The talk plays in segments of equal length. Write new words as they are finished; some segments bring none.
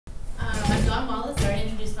I'm Wallis. I already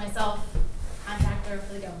introduced myself, contractor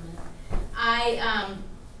for the government. I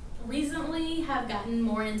recently have gotten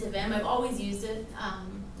more into Vim. I've always used it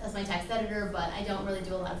as my text editor, but I don't really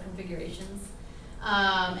do a lot of configurations.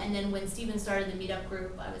 And then when Steven started the meetup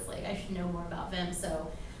group, I was like, I should know more about Vim.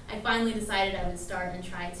 So I finally decided I would start and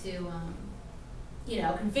try to,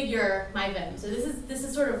 configure my Vim. So this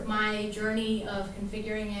is sort of my journey of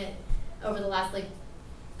configuring it over the last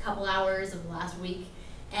couple hours of the last week.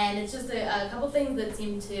 And it's just a couple things that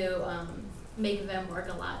seem to make Vim work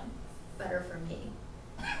a lot better for me.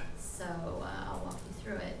 So I'll walk you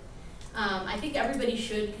through it. I think everybody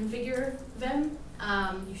should configure Vim.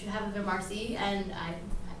 You should have a vimrc, and I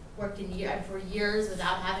worked for years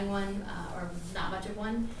without having one, or not much of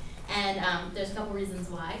one. And there's a couple reasons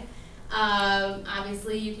why.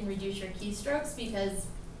 Obviously, you can reduce your keystrokes because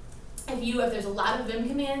if there's a lot of Vim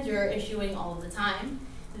commands you're issuing all of the time,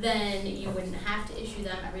 then you wouldn't have to issue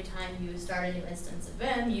them every time you start a new instance of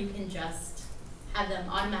Vim. You can just have them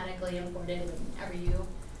automatically imported whenever you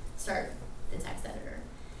start the text editor.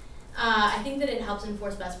 I think that it helps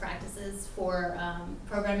enforce best practices for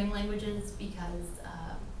programming languages because,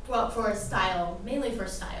 for style, mainly for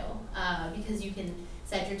style, because you can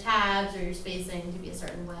set your tabs or your spacing to be a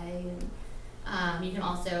certain way, and you can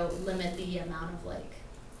also limit the amount of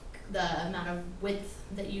width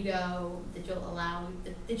that you'll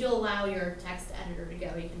allow your text editor to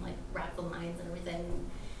go. You can wrap the lines and everything, and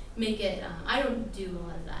make it. I don't do a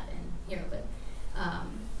lot of that in here, but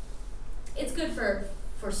it's good for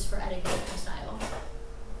etiquette, for style.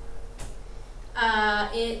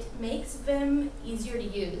 It makes Vim easier to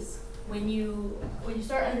use when you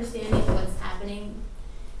start understanding what's happening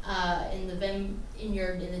in the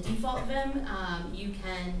default Vim. You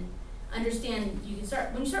can understand.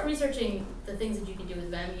 When you start researching the things that you can do with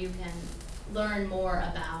Vim, you can learn more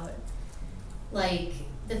about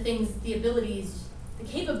the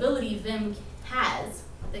capability Vim has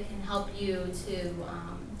that can help you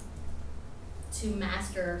to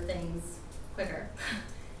master things quicker.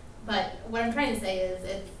 But what I'm trying to say is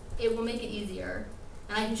it will make it easier,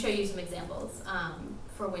 and I can show you some examples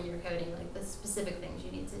for when you're coding, the specific things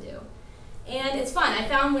you need to do. And it's fun. I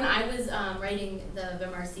found when I was writing the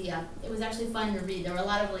vimrc app, it was actually fun to read. There were a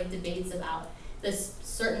lot of debates about the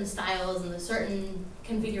certain styles and the certain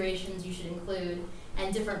configurations you should include,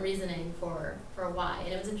 and different reasoning for why.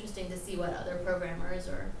 And it was interesting to see what other programmers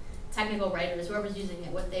or technical writers, whoever's using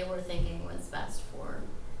it, what they were thinking was best for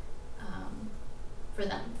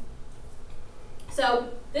them. So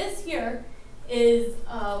this here is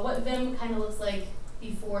what Vim kind of looks like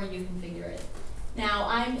before you configure it. Now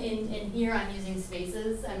I'm in here, I'm using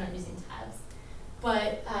spaces, I'm not using tabs.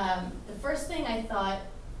 But the first thing I thought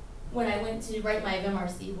when I went to write my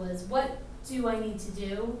vimrc was, what do I need to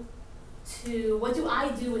do what do I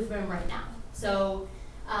do with Vim right now? So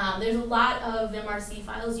there's a lot of vimrc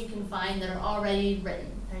files you can find that are already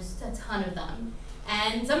written. There's a ton of them.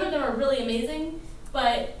 And some of them are really amazing,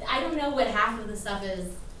 but I don't know what half of the stuff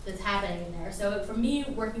is that's happening in there. So for me,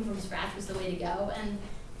 working from scratch was the way to go. And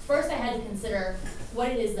first I had to consider what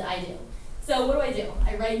it is that I do. So what do?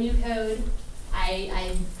 I write new code.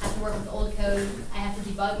 I have to work with old code. I have to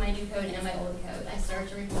debug my new code and my old code. I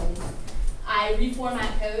search and replace. I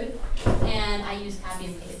reformat code, and I use copy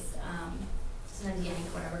and paste. Sometimes yank,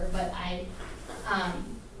 whatever. But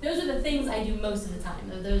those are the things I do most of the time.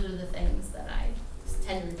 Those are the things that I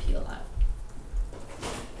tend to repeat a lot.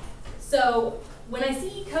 So when I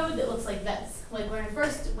see code that looks like this, and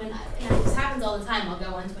this happens all the time, I'll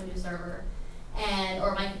go onto a new server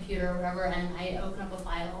or my computer or whatever, and I open up a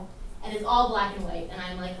file, and it's all black and white, and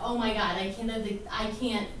I'm like, oh my god, I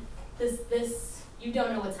can't. You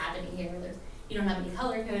don't know what's happening here. You don't have any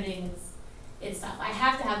color coding. It's tough. I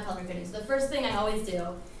have to have color coding. So the first thing I always do,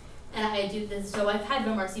 and I do this. So I've had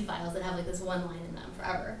vimrc files that have this one line in them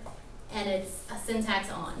forever, and it's a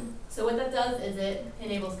syntax on. So what that does is it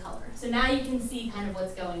enables color. So now you can see kind of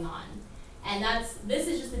what's going on, and this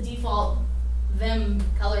is just the default Vim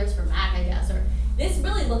colors for Mac, I guess. Or this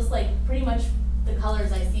really looks like pretty much the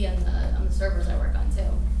colors I see on the servers I work on too.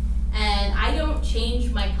 And I don't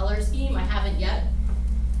change my color scheme. I haven't yet.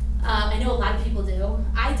 I know a lot of people do.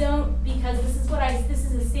 I don't, because this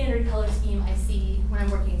is a standard color scheme I see when I'm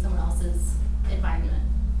working in someone else's environment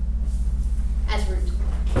as root.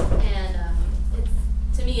 And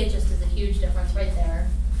to me, it just is a huge difference right there.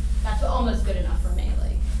 That's almost good enough for me.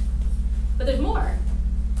 But there's more.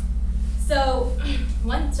 So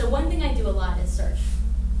one thing I do a lot is search.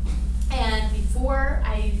 And before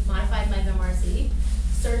I modified my vimrc,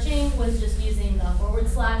 searching was just using the / or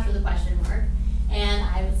the question mark.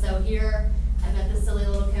 And so here I've got this silly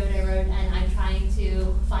little code I wrote, and I'm trying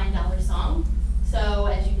to find $song.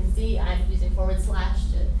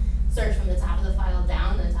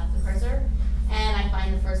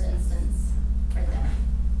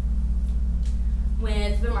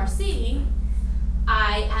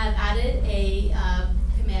 added a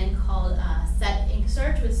command called set inc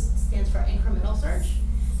search, which stands for incremental search.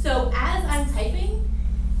 So as I'm typing,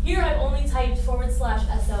 here I've only typed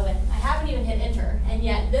 /SON. I haven't even hit enter, and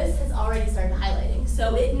yet this has already started highlighting.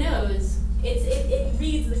 So it knows, it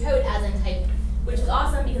reads the code as I'm typing, which is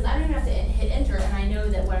awesome because I don't even have to hit enter, and I know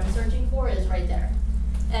that what I'm searching for is right there.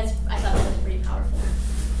 I thought that was pretty powerful.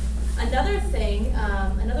 Another thing,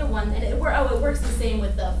 another one, and it works the same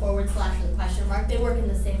with the / or the question mark. They work in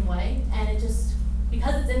the same way, and it just,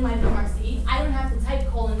 because it's in my vimrc, I don't have to type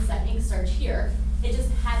 :set inc search here. It just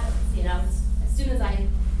happens, you know. As soon as I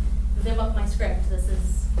vim up my script,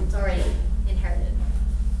 it's already inherited.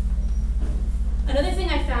 Another thing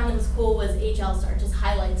I found that was cool was HL search, is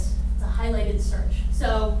highlights. It's a highlighted search.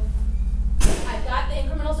 So I've got the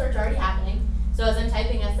incremental search already happening. So as I'm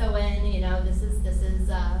typing SON, you know, this is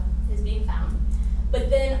being found. But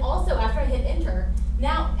then also after I hit enter,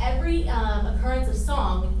 now every occurrence of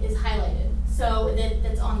song is highlighted. So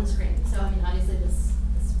that's on the screen. So I mean, obviously this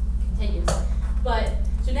continues. But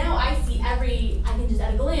so now I see I can just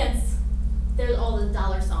at a glance, there's all the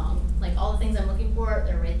 $song, like all the things I'm looking for,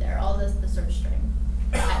 they're right there. All the search string.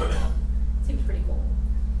 Seems pretty cool.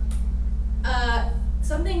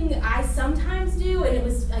 Something I sometimes do,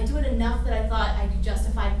 and I do it enough that I thought I could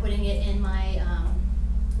justify putting it in my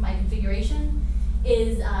my configuration,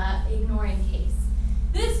 is ignoring case.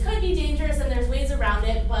 This could be dangerous, and there's ways around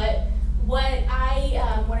it. But what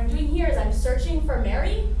I'm doing here is I'm searching for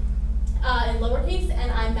Mary in lowercase,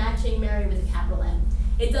 and I'm matching Mary with a capital M.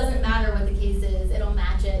 It doesn't matter what the case is; it'll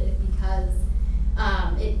match it because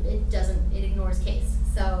it ignores case.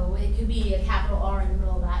 So it could be a capital R in the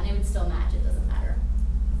middle of that, and it would still match. It doesn't matter.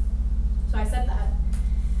 So I said that.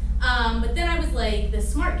 But then I was like, the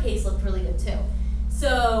smart case looked really good too.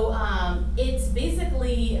 So it's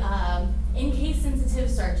basically in case sensitive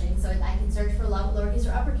searching. So I can search for lowercase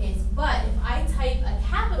or uppercase. But if I type a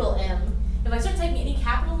capital M, if I start typing any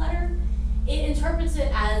capital letter, it interprets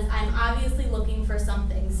it as I'm obviously looking for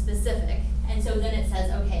something specific. And so then it says,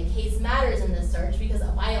 okay, case matters in this search because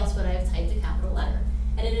why else would I have typed a capital letter?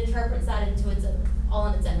 And it interprets that into its own, all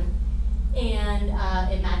on its own. And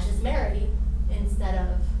it matches Mary instead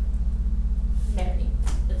of Mary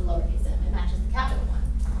with the lowercase m. It matches the capital one,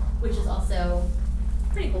 which is also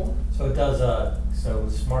pretty cool. So it does, so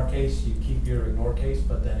with smart case, you keep your ignore case,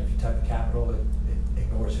 but then if you type a capital, it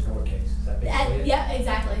ignores ignore case. Is that basically it? Yeah,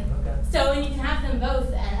 exactly. Okay. So, and you can have them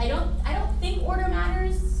both, and I don't think order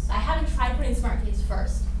matters. I haven't tried putting smart case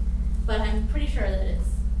first, but I'm pretty sure that it's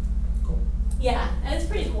cool. Yeah, and it's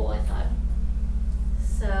pretty cool, I thought.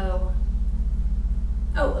 So,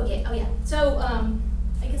 oh yeah. So,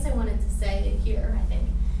 I guess I wanted to say here, I think,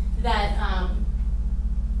 that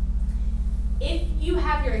if you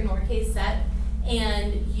have your ignore case set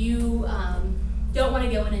and you don't want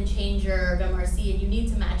to go in and change your vimrc and you need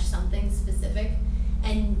to match something specific,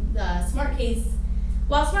 and smart case,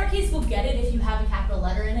 while smart case will get it if you have a capital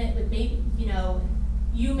letter in it, but maybe,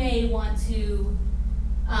 you may want to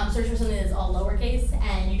search for something that's all lowercase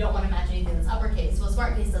and you don't want to match anything that's uppercase. Well,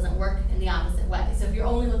 smart case doesn't work in the opposite way. So if you're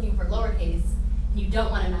only looking for lowercase and you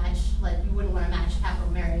don't want to match, like you wouldn't want to match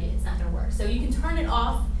capital Mary, it's not going to work. So you can turn it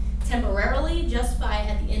off temporarily just by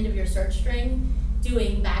at the end of your search string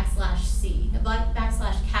doing /C.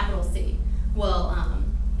 /capital C will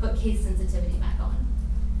put case sensitivity back on.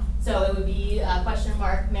 So it would be question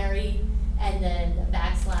mark Mary and then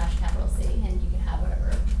 /capital C, and you can have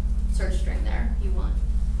whatever search string there you want,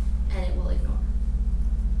 and it will ignore.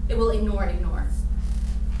 It will ignore, if you know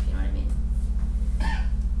what I mean.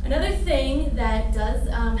 Another thing that does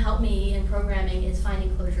help me in programming is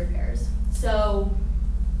finding closure pairs. So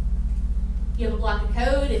you have a block of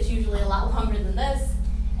code, it's usually a lot longer than this,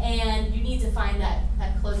 and you need to find that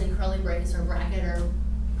closing curly brace or bracket or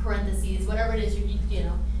parentheses, whatever it is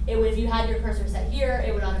if you had your cursor set here,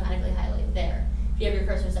 it would automatically highlight there. If you have your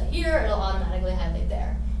cursor set here, it'll automatically highlight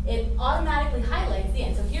there. It automatically highlights the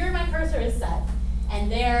end. So here my cursor is set,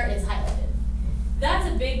 and there is highlighted. That's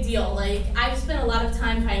a big deal. Like, I've spent a lot of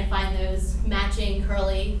time trying to find those matching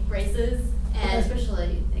curly braces, and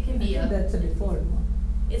especially, it can be that's a default one.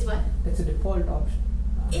 It's what? It's a default option.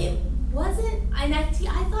 It wasn't, and I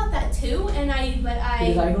thought that too, because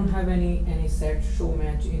I don't have any set show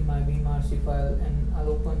match in my vimrc file, and I'll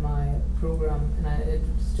open my program and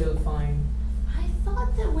it's still fine. I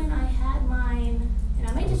thought that when I had mine, and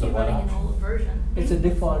I might just be running an old version. It's a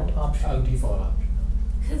default option. Oh, default option.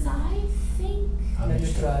 Because I think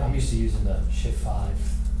I'm used to using the Shift 5.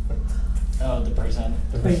 Oh, the percent.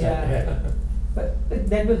 The percent. Yeah. But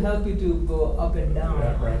that will help you to go up and down.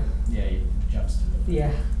 Yeah, right. Yeah, it jumps to the.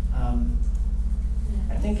 Yeah.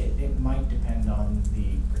 I think it might depend on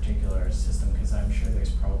the particular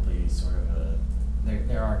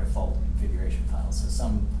there are default configuration files. So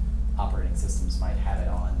some operating systems might have it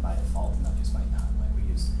on by default, and others might not. Like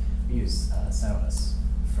we use Sonos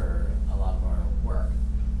for a lot of our work,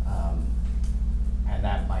 and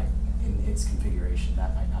that might, in its configuration,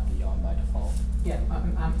 that might not be on by default. Yeah,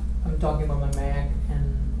 I'm talking about my Mac,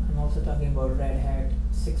 and I'm also talking about Red Hat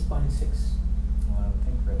 6.6. Well, I would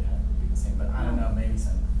think Red Hat would be the same, but I don't know, maybe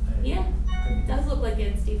some. Yeah, it does look like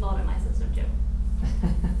it's default in my system too.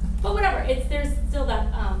 But whatever, there's still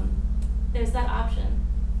that there's that option.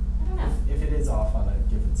 I don't know. If it is off on a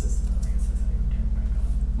given system, I guess that's how you turn it back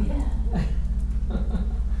on. Yeah.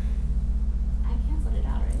 I canceled it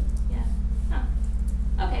out, right? Yeah.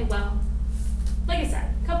 Huh. Okay, well, like I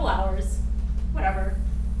said, a couple hours, whatever.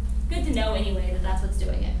 Good to know anyway that that's what's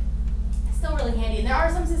doing it. It's still really handy, and there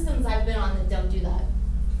are some systems I've been on that don't do that.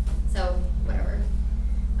 So whatever.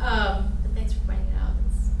 But thanks for pointing it out.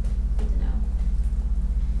 It's good to know.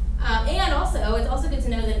 And also, it's also good to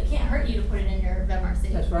know that it can't hurt you to put it in your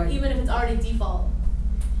vimrc. That's right. Even if it's already default,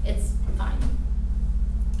 it's fine.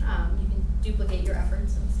 You can duplicate your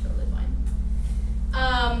efforts, and it's totally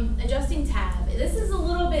fine. Adjusting tab. This is a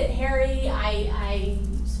little bit hairy. I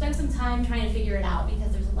spent some time trying to figure it out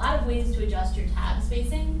because there's a lot of ways to adjust your tab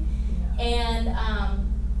spacing. Yeah. And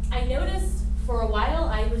I noticed for a while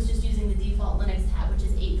I was just using the default Linux tab, which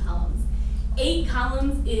is 8 columns. 8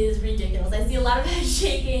 columns is ridiculous. I see a lot of head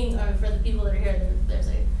shaking, or for the people that are here, there's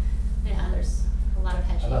a lot of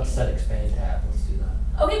head How shaking. about set expand tab? Let's do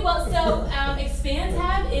that. Okay, well, so expand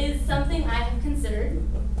tab is something I have considered.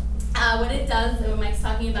 What it does, what Mike's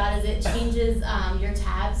talking about, is it changes your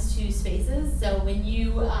tabs to spaces. So when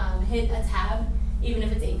you hit a tab, even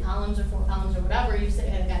if it's 8 columns or 4 columns or whatever you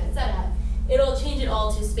have got it set at, it'll change it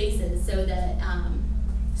all to spaces so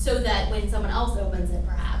that when someone else opens it,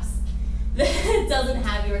 perhaps, that it doesn't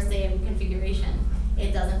have your same configuration.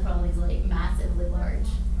 It doesn't put all these like massively large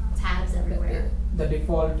tabs everywhere. The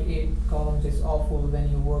default 8 columns is awful when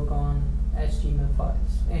you work on HTML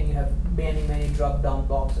files and you have many drop-down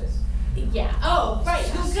boxes. Yeah. Oh, right.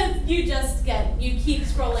 Because you keep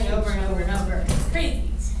scrolling over and over and over. It's crazy.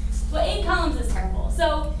 But 8 columns is terrible.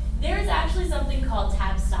 So there's actually something called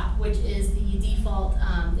tab stop, which is the default.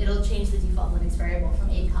 It'll change the default Linux variable from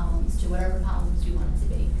 8 columns to whatever columns you want it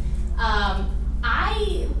to be.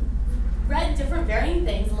 I read different varying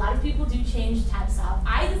things. A lot of people do change tab stop.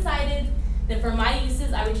 I decided that for my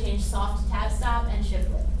uses, I would change soft tab stop and shift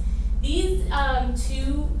width. These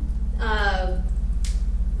two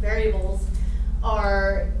variables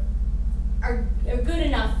are good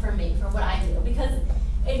enough for me for what I do, because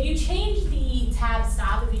if you change the tab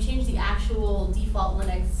stop, if you change the actual default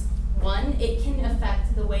Linux one, it can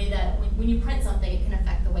affect the way that when you print something, it can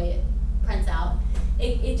affect the way it prints out.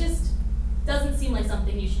 It just doesn't seem like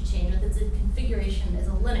something you should change with. It's a configuration, it's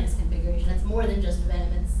a Linux configuration. It's more than just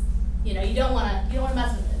Vim. It's, you don't want to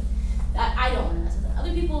mess with it. I don't want to mess with it.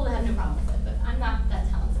 Other people have no problem with it, but I'm not that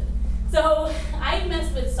talented. So I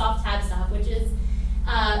mess with soft tab stop, which is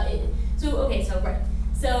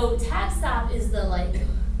So tab stop is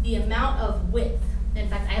the amount of width. In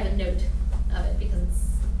fact, I have a note of it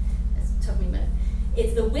because it took me a minute.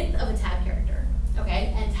 It's the width of a tab character,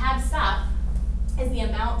 okay? And tab stop is the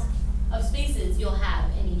amount of spaces you'll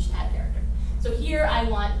have in each tab character. So here I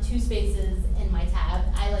want 2 spaces in my tab.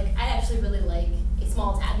 I actually really like a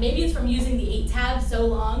small tab. Maybe it's from using the 8 tabs so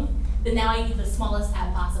long that now I need the smallest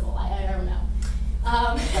tab possible. I don't know.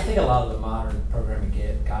 I think a lot of the modern programming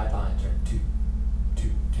guidelines are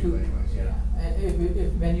two anyways, yeah. And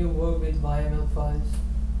if when you work with YML files,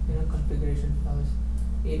 configuration files,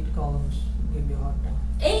 8 columns give you a hard time.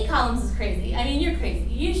 8 columns is crazy. I mean, you're crazy.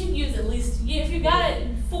 You should use at least, if you got it,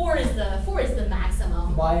 4 is the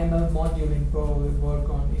maximum. YML moduling Pro will work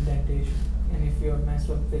on indentation, and if you're messed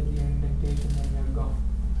up with your indentation, then you're gone.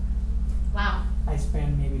 Wow. I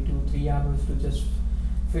spent maybe 2-3 hours to just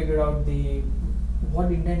figure out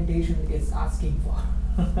what indentation it's asking for.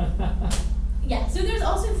 Yeah, so there's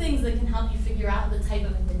also things that can help you figure out the type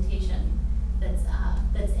of indentation that's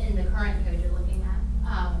in the current code you're looking at.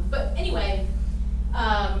 But anyway,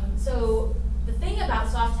 so the thing about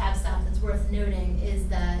soft tab stop that's worth noting is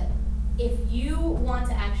that if you want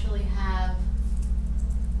to have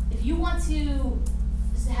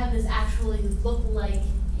this actually look like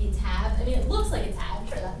a tab, I mean, it looks like a tab,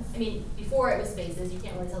 sure. Before it was spaces, you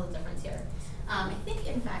can't really tell the difference here. I think,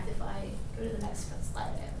 in fact, if I go to the next slide,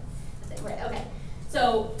 I have the thing. Right, okay.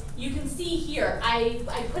 So you can see here, I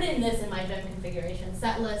put in this in my Vim configuration,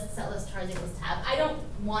 set list chars equals tab. I don't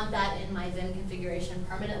want that in my Vim configuration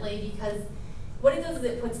permanently because what it does is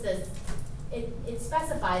it puts this, it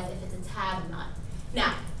specifies if it's a tab or not.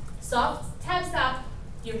 Now, soft tab stop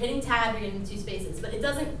you're hitting tab, you're getting 2 spaces, but it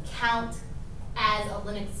doesn't count as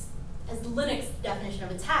the Linux definition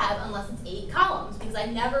of a tab unless it's 8 columns, because I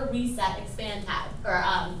never reset expand tab, or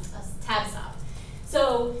a tab stop.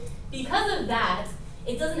 So because of that,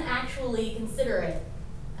 it doesn't actually consider it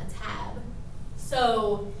a tab.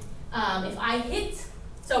 So if I hit,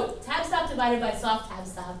 so tab stop divided by soft tab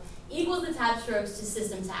stop equals the tab strokes to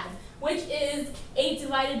system tab, which is 8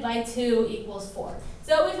 divided by 2 equals 4.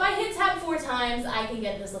 So if I hit tab 4 times, I can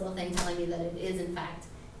get this little thing telling me that it is in fact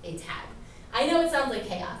a tab. I know it sounds like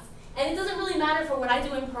chaos, and it doesn't really matter for what I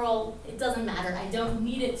do in Perl. It doesn't matter. I don't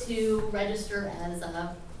need it to register as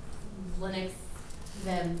a Linux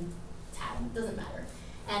vim tab. It doesn't matter.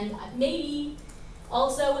 And maybe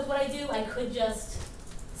also with what I do, I could just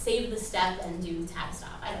save the step and do tab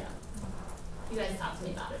stop. I don't know. You guys talk to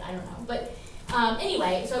me about it. I don't know. But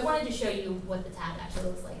anyway, so I wanted to show you what the tab actually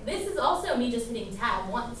looks like. This is also me just hitting tab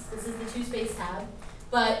once. This is the 2-space tab.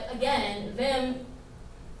 But again, Vim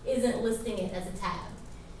isn't listing it as a tab.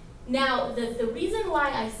 Now, the reason why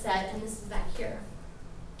I set, and this is back here,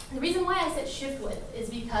 the reason why I set shift width is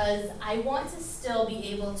because I want to still be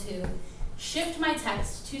able to shift my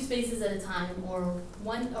text 2 spaces at a time, or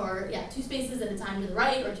 2 spaces at a time to the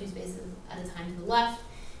right, or 2 spaces at a time to the left,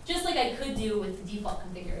 just like I could do with the default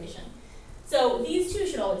configuration. So these two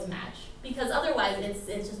should always match, because otherwise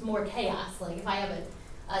it's just more chaos. Like if I have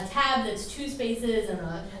a tab that's 2 spaces and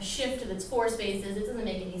a shift that's 4 spaces, it doesn't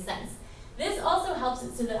make any sense. This also helps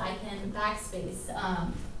it so that I can backspace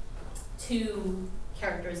 2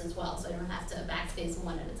 characters as well, so I don't have to backspace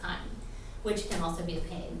 1 at a time, which can also be a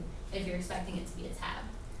pain if you're expecting it to be a tab.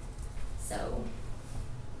 So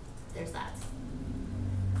there's that.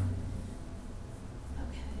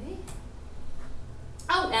 Okay.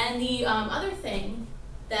 Oh, and the other thing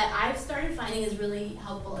that I've started finding is really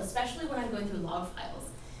helpful, especially when I'm going through log files.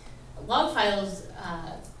 Log files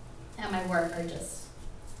at my work are just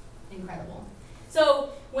incredible.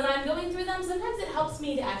 So when I'm going through them, sometimes it helps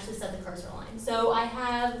me to actually set the cursor line. So I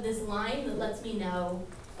have this line that lets me know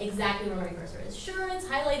exactly where my cursor is. Sure, it's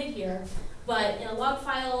highlighted here, but in a log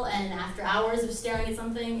file and after hours of staring at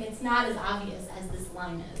something, it's not as obvious as this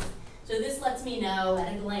line is. So this lets me know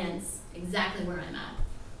at a glance exactly where I'm at.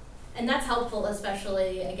 And that's helpful,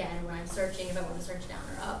 especially, again, when I'm searching, if I want to search down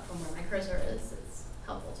or up from where my cursor is, it's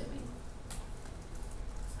helpful to me.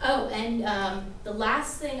 Oh, and the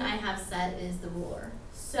last thing I have set is the ruler.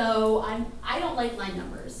 So I don't like line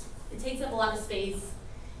numbers. It takes up a lot of space.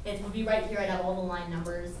 It would be right here, I'd have all the line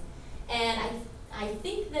numbers. And I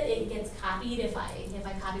think that it gets copied if I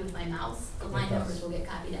copy with my mouse. The line numbers will get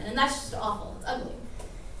copied in, and that's just awful, it's ugly.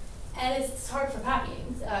 And it's hard for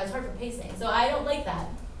copying, it's hard for pasting, so I don't like that.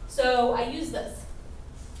 So I use this,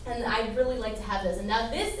 and I really like to have this. And now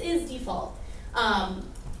this is default.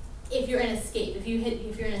 If you're in escape, if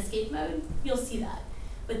you're in escape mode, you'll see that.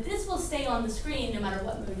 But this will stay on the screen no matter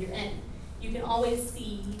what mode you're in. You can always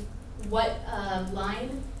see what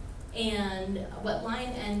line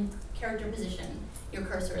and character position your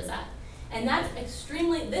cursor is at. And that's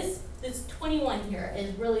extremely, this 21 here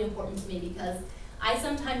is really important to me, because I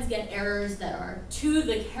sometimes get errors that are to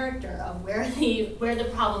the character of where the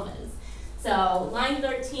problem is. So line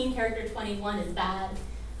 13, character 21 is bad.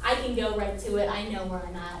 I can go right to it, I know where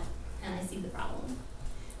I'm at, and I see the problem.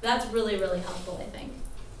 That's really, really helpful, I think.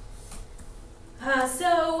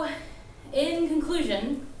 So in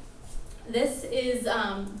conclusion, this is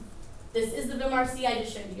the vimrc I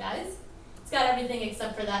just showed you guys. It's got everything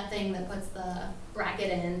except for that thing that puts the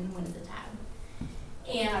bracket in when it's a tab,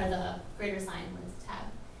 and or the greater sign when it's a tab.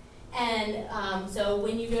 And so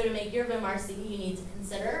when you go to make your vimrc, you need to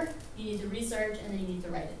consider, you need to research, and then you need to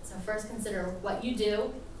write it. So first consider what you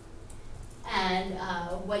do and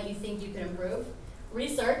what you think you could improve.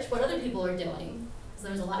 Research what other people are doing. So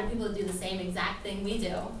there's a lot of people that do the same exact thing we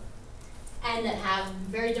do and that have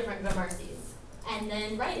very different vimrcs. And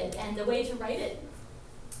then write it. And the way to write it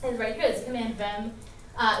is right here. It's command vim.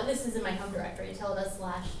 This is in my home directory, tilde/,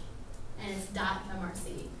 and it's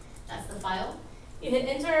 .vimrc. That's the file. You hit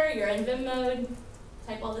enter, you're in Vim mode,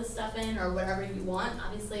 type all this stuff in or whatever you want.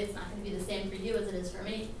 Obviously, it's not going to be the same for you as it is for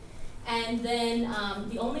me. And then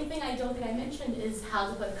the only thing I don't think I mentioned is how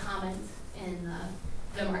to put comments in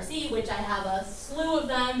the vimrc, which I have a slew of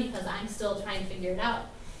them because I'm still trying to figure it out.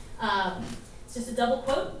 It's just a double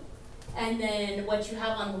quote, and then what you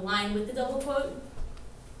have on the line with the double quote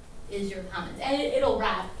is your comments. And it'll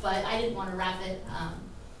wrap, but I didn't want to wrap it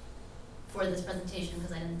for this presentation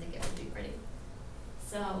because I didn't think it would be pretty.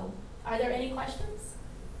 So, are there any questions?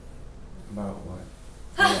 About what?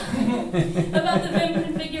 About the Vim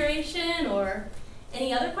configuration or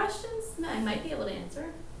any other questions? No, I might be able to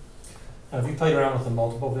answer. Have you played around with the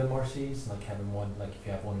multiple vimrcs, like having one, like if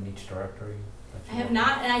you have one in each directory? that I you have work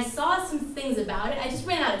not, and I saw some things about it. I just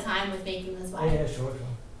ran out of time with making this with? slide. Yeah, sure.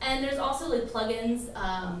 And there's also like plugins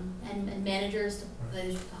and managers.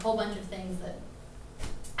 There's a whole bunch of things that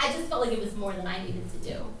I just felt like it was more than I needed to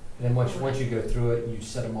do. And then once you go through it, you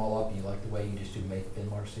set them all up, you like the way you just do make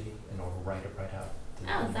vimrc, and it'll write it right out. to the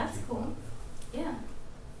Oh, vimrc that's cool. file. Yeah.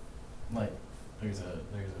 Like, there's a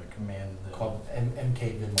command that. Called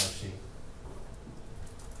MK vimrc.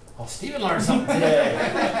 Oh, Steven learned something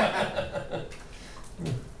today. Do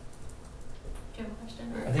you have a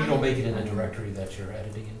question? Or I think it'll make it in the comment? directory that you're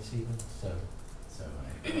editing in, Steven, so, So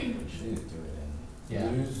I probably should do it in.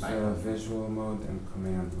 yeah. Use visual mode and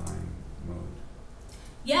command line mode.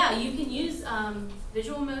 Yeah, you can use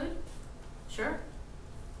visual mode. Sure.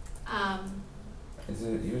 Is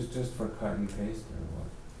it used just for cut and paste or what?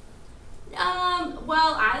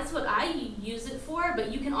 Well, that's what I use it for,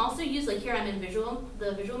 but you can also use, like here I'm in the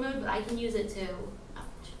visual mode, but I can use it to, I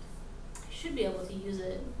should be able to use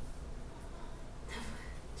it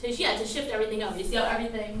to shift everything over. You see how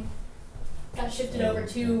everything got shifted over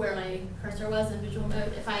to where my cursor was in visual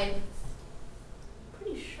mode?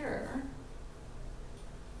 Pretty sure.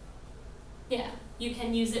 Yeah, you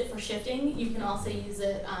can use it for shifting. You can also use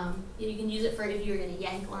it, you can use it for if you're gonna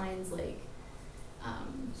yank lines, like,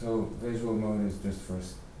 So visual mode is just for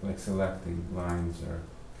like selecting lines or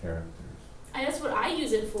characters. that's what I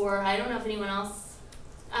use it for. I don't know if anyone else,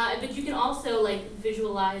 but you can also like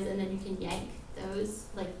visualize and then you can yank those,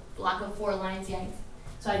 like block of 4 lines yank.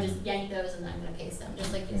 So I just yank those and then I'm gonna paste them,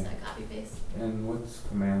 just like you Okay. said, copy paste. And what's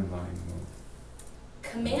command line mode?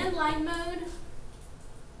 Command line mode.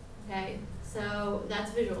 Okay, so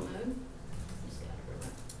that's visual mode. Just get out of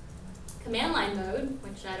here. Command line mode,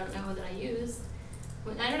 which I don't know that I use.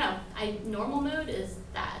 Well, I don't know. Normal mode is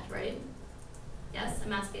that, right? Yes,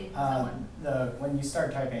 I'm asking someone. When you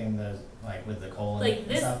start typing like with the colon Like and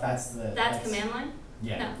this- stuff, that's Command line?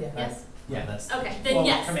 Yeah. No. Yeah. Yes. Yeah, that's. Okay, then well,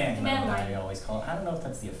 yes. Command Command mode, line. I always call it. I don't know if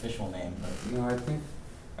that's the official name, but. No,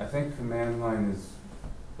 I think command line is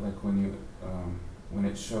like when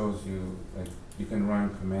it shows you, like you can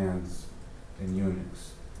run commands in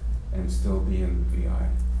Unix and still be in VI.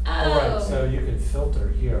 Oh, right, so you can filter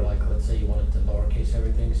here, like let's say you wanted to lowercase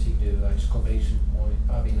everything, so you do exclamation point,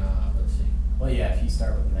 let's see. Well, yeah, if you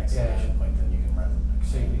start with an exclamation point, then you can run. a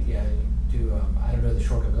So you, command. you do, I don't know the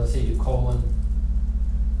shortcut, but let's say you do colon,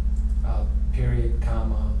 period,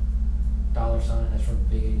 comma, $, that's from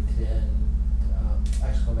big to end,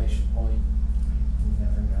 exclamation point. I've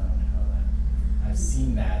never known how that. I've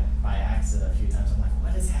seen that by accident a few times. I'm like,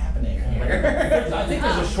 what is happening here? I think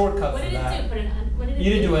there's a shortcut What for did it that. do? What did it You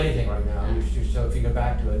didn't do do? anything right now, so if you go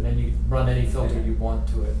back to it, and then you run any filter you want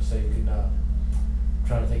to it, so you can, I'm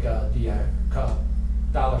trying to think, $,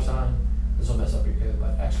 this will mess up your code,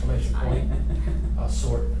 but exclamation point,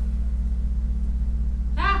 sort,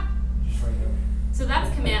 Ah! just right there. So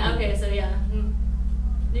that's command. Okay, so yeah.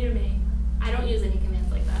 New to me. I don't use any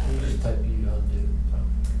commands like that. You just type you undo.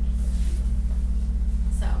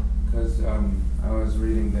 So. Because I was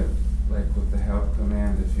reading that like with the help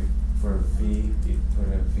command, if you for V you put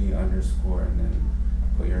a V underscore and then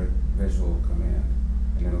put your visual command,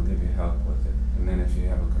 and it'll give you help with it. And then if you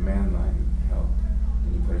have a command line help,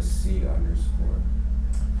 then you put a C underscore.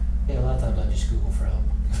 Yeah, a lot of times I just Google for help.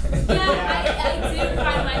 Yeah, I do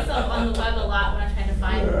find myself on the web a lot when I'm trying to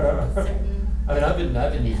find certain. I mean,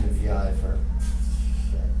 I've been using VI for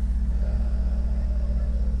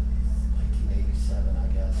 1987, I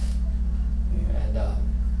guess. Yeah.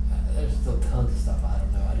 And there's still tons of stuff I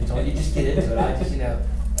don't know. You just get into it. I just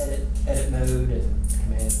edit mode and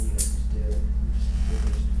command. Just do it.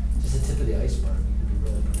 Just the tip of the iceberg. You can be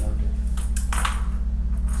really productive.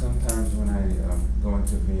 Sometimes when I go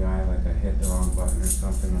into VI, like I hit the wrong button or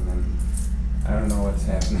something, and then I don't know what's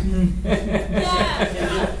happening.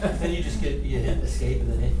 Yeah. Then you just hit escape and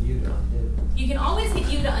then hit U to undo. You can always hit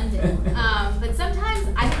U to undo, but sometimes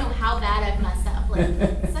I don't know how bad I've messed up. Like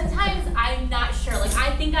sometimes I'm not sure. Like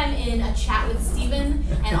I think I'm in a chat with Steven,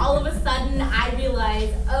 and all of a sudden I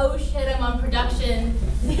realize, oh shit, I'm on production,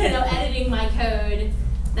 editing my code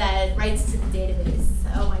that writes to the database.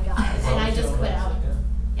 Oh my god, and I just quit out.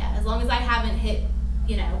 Yeah, as long as I haven't hit,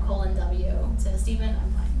 :W to Steven,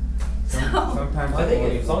 I'm fine. So Sometimes I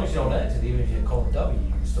think as long as you don't exit, even if you hit :W,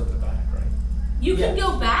 you can still go back, right? you can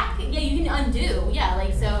go back. Yeah, you can undo. Yeah,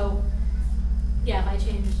 like so. Yeah, if I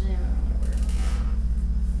change, whatever.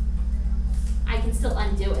 I can still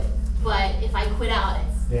undo it, but if I quit out,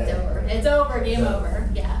 it's over. It's over. Game over.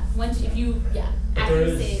 Yeah. Once if you after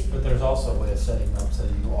you save. But there's also a way of setting up so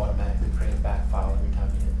you automatically create a back file every time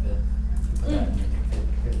you hit bin. You put that in your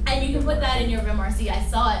config. And you you can put that in your vimrc. I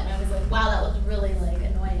saw it and I was like, wow, that looked really like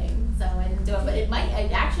annoying, so I didn't do it. But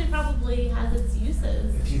it actually probably has its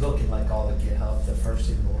uses. If you look at like all the GitHub, the first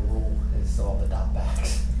thing we'll rule is all the dot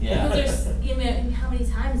backs. Yeah. Because there's, you know, how many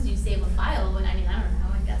times do you save a file? When I mean, I don't know.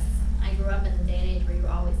 I guess I grew up in the day and age where you were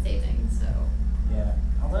always saving, so. Yeah,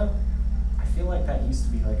 although I feel like that used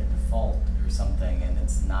to be like a default or something, and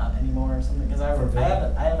it's not anymore or something. Because I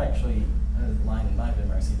have actually a line in my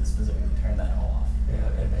vimrc that specifically turned that off. Yeah,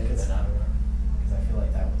 it may have been, I don't know. Because I feel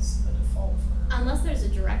like that was the default for. Unless there's a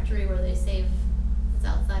directory where they save it's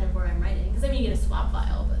outside of where I'm writing. Because I mean, you get a swap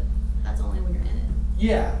file, but that's only when you're in it.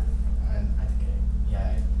 Yeah, and I think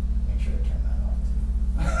I make sure to turn that off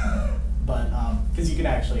too. But because you can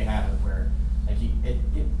actually have it where like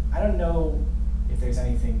I don't know if there's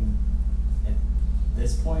anything at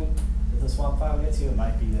this point that the swap file gets you. It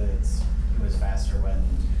might be that it was faster when.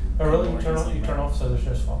 Oh really? more You turn easily off so there's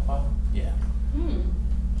no swap file? Yeah.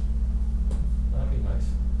 That'd be nice.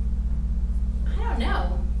 I don't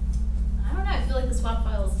know. I feel like the swap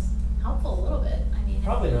file is helpful a little bit. I mean,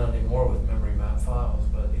 Probably not anymore with memory map files,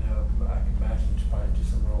 but you know, I can imagine it's probably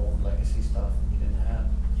just some real old legacy stuff that you didn't have.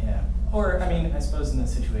 Yeah. Or I mean, I suppose in a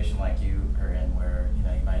situation like you are in, where you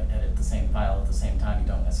know you might edit the same file at the same time, you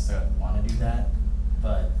don't necessarily want to do that.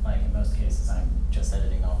 But like in most cases, I'm just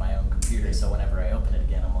editing on my own computer, so whenever I open it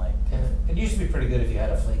again, I'm like, Yeah, it used to be pretty good if you had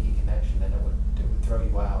a flaky connection, then it would throw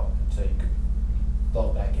you out, and so you could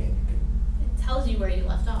log back in, you could. it tells you where you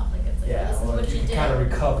left off. Like it's like, Yeah, this is well, what you you can did. kind of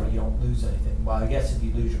recover, you don't lose anything. Well, I guess if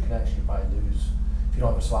you lose your connection, you probably lose, if you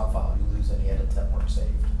don't have a swap file, you lose any edits that weren't saved.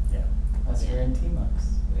 yeah, unless you're in Tmux.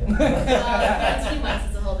 Yeah, 2 months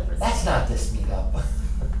is a whole different That's story. not this meetup.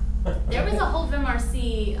 There was a whole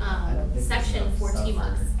vimrc I don't think section there's for enough stuff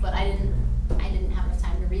Tmux, for- but I didn't have enough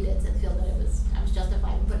time to read it to feel that I was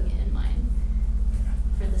justified in putting it in mine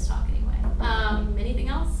for this talk anyway. Anything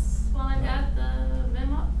else while I've got the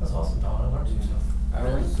Vim up? That's awesome, Don. I learned some stuff. I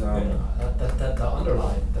was, The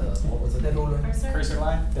underline, what was it? The ruler. Cursor? Cursor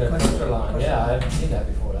line. The cursor line, yeah, I haven't seen that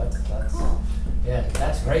before, that's, Cool. yeah,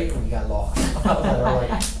 that's great when you got lost. They're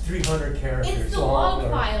like 300 characters It's the long. log or-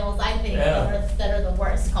 files, I think, Yeah. that are the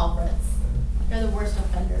worst culprits. They're the worst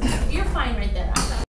offenders. You're fine right there. I'm not.